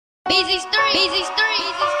BeezyStreetz.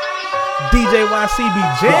 DJ YC be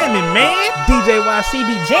jamming, man. DJ YC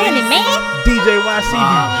be jamming, man. DJ YC be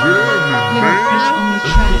jamming, man.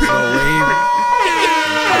 So wavy.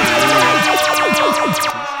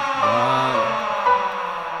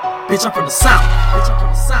 Bitch, I'm from the South. Bitch, I'm from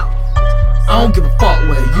the South. I don't give a fuck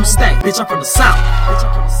where you stay. Bitch, I'm from the South. Bitch,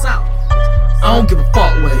 I'm from the South. I don't give a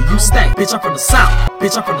fuck where you stay. Bitch, I'm from the South.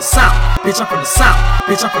 Bitch, I'm from the South. Bitch, I'm from the South.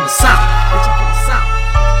 Bitch, I'm from the South. Bitch, I'm from the South.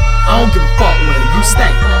 I don't give a fuck where you stay.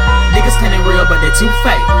 Niggas claim they real, but they too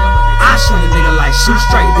fake. I shoot a nigga like shoot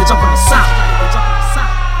straight. Bitch, I'm from the South. Bitch, I'm from the South.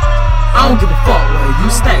 I don't give a fuck where you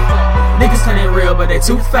stay. Niggas claim they real, but they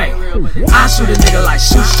too fake. I shoot a nigga like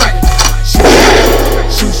shoot straight.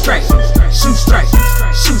 Shoot straight. Shoot straight.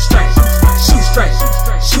 Shoot straight. Shoot straight.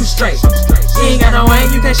 Shoot straight. You ain't got no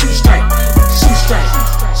aim, you can't shoot straight. Shoot straight.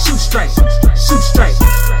 Shoot straight. Shoot straight.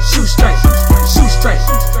 Shoot straight. Shoot straight.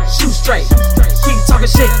 Shoot straight. Keep talking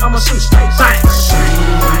shit, I'ma shoot straight. Bang.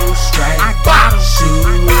 Shoot straight. I gotta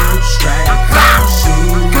shoot straight. I gotta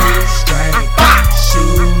shoot straight. I gotta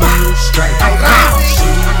shoot straight. I gotta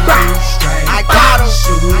shoot straight. I gotta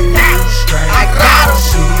shoot straight. I gotta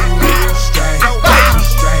shoot straight. I gotta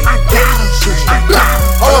straight. I gotta shoot straight.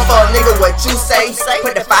 Hold on for a nigga, what you say?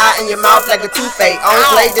 Put the fire in your mouth like a toothache. I don't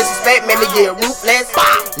play disrespect, man, me get ruthless.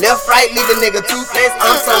 Left, right, leave a nigga toothless.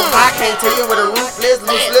 I'm so high, can't tell you what a ruthless.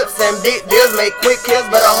 Loose lips and big deals make quick kills.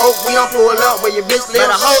 But I hope we don't pull up where your bitch lives.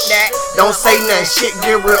 But I hope that don't say nothing, shit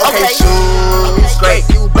get real. Okay, shoot straight.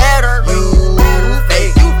 You better, you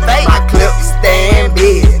fake. My clips stand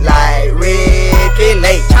big like Ricky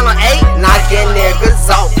Lake. Channel 8, knocking niggas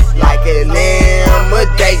off like a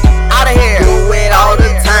lemonade. Out of here, do it all the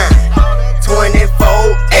time. 24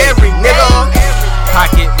 every nigga.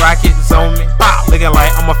 Pocket rockets on me. Looking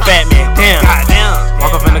like I'm a fat man. Damn.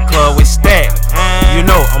 Walk up in the club with stack. You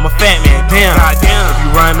know I'm a fat man. Damn. If you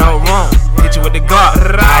run up wrong, hit you with the Glock.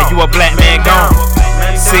 You a black man gone.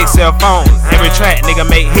 6 cell phones. Every track nigga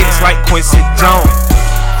make hits like Quincy Jones.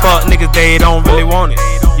 Fuck niggas, they don't really want it.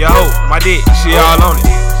 Yo, my dick, she all on it.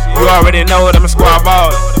 You already know that I'm a squad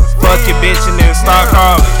baller. Fuck your bitch and then start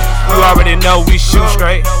calling. You already know we shoot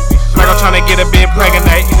straight. Like I'm tryna get a bit pregnant.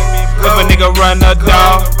 If a nigga run a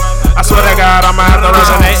dog, I swear to God I'ma have to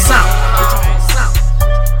resonate.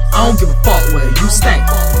 I don't give a fuck where you stay.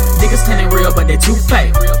 Niggas claim they real, but they too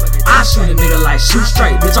fake. I shoot a nigga like shoot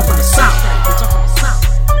straight. Bitch, I'm from the South.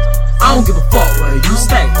 I don't give a fuck where you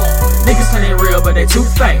stay. Niggas claim they real, but they too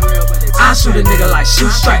fake. I shoot a nigga like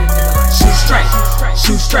shoot straight. Shoot straight.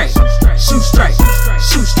 Shoot straight. Shoot straight.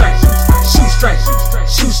 Shoot straight. Shoot straight.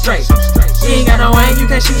 Shoot straight. You ain't got no aim, you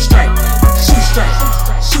can't shoot straight. Shoot straight.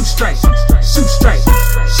 Shoot straight. Shoot straight.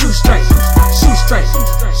 Shoot straight. Shoot straight.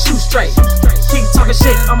 Shoot straight. Keep talking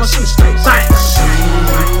shit, I'ma shoot straight. Bang.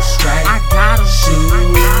 Shoot straight. I gotta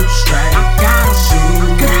shoot straight. I gotta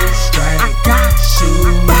shoot straight. I gotta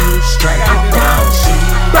shoot straight. I gotta shoot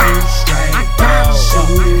straight. I gotta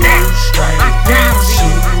shoot straight. I gotta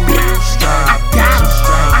shoot straight. I gotta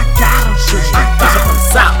straight. I gotta shoot straight. I'm from the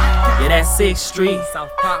South. Yeah, that 6th Street.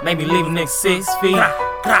 Make me leave a nigga 6 feet.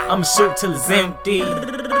 I'ma shoot till it's empty.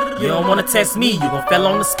 You don't wanna test me, you gon' fell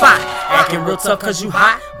on the spot. Acting real tough cause you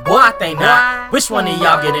hot? Boy, I think not. Which one of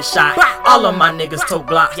y'all getting shot? All of my niggas took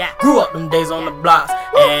blocks. Grew up them days on the blocks.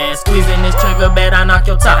 And squeezing this trigger, bet I knock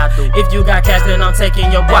your top. If you got cash, then I'm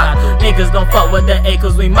taking your guap. Niggas don't fuck with the A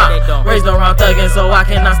cause we mop. Raised around thuggin', so I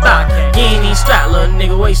cannot stop. You ain't even strapped, little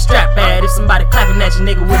nigga, where you strap bad. If somebody clapping at you,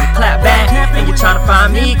 nigga, will you clap back? And you tryna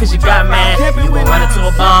find me cause you got mad. You gon' run into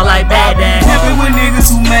a ball like Baghdad. Camping with niggas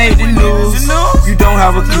who made the news. You don't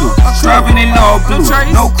have a clue. Driving in all blue,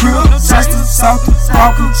 no crib, Chester, South,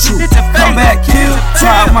 Parker, true. Come back, kill,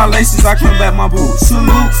 tie up my laces, I come back my boots.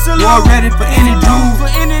 Salute, war ready for any dude.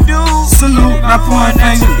 Salute, not pointing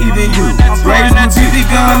fingers, even you. Raised with BB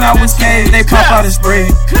gun, I was caged, they pop out and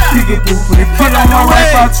spray. Peekaboo, put it on my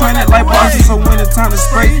rifle, I train it like boxes, so when it's time to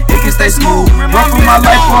spray, it can stay smooth. Run for my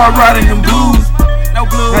life while I ride in them blues.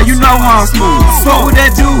 Now you know how I'm smooth. Fuck with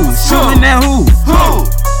that dude, shooting that who?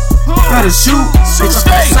 Better shoot. Bitch, I'm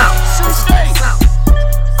from the South.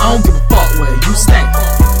 I don't give a fuck where you stay.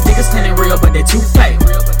 Niggas claim they real, but they too fake.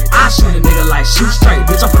 I shoot a nigga like shoot straight.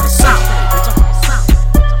 Bitch, I'm from the South.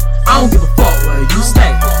 I don't give a fuck where you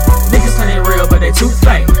stay. Niggas claim they real, but they too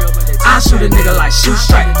fake. I shoot a nigga like shoot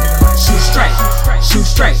straight. Shoot straight. Shoot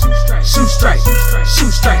straight. Shoot straight.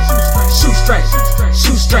 Shoot straight. Shoot straight.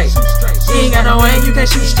 Shoot straight. You ain't got no aim, you can't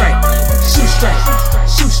shoot straight. Shoot straight.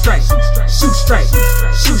 Shoot straight. Shoot straight.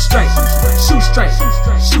 Shoot straight. Shoot straight.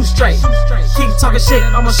 Shoot straight. Keep talking shit,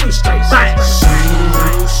 I'ma shoot straight. Bang.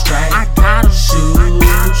 Shoot straight. I gotta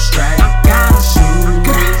shoot straight.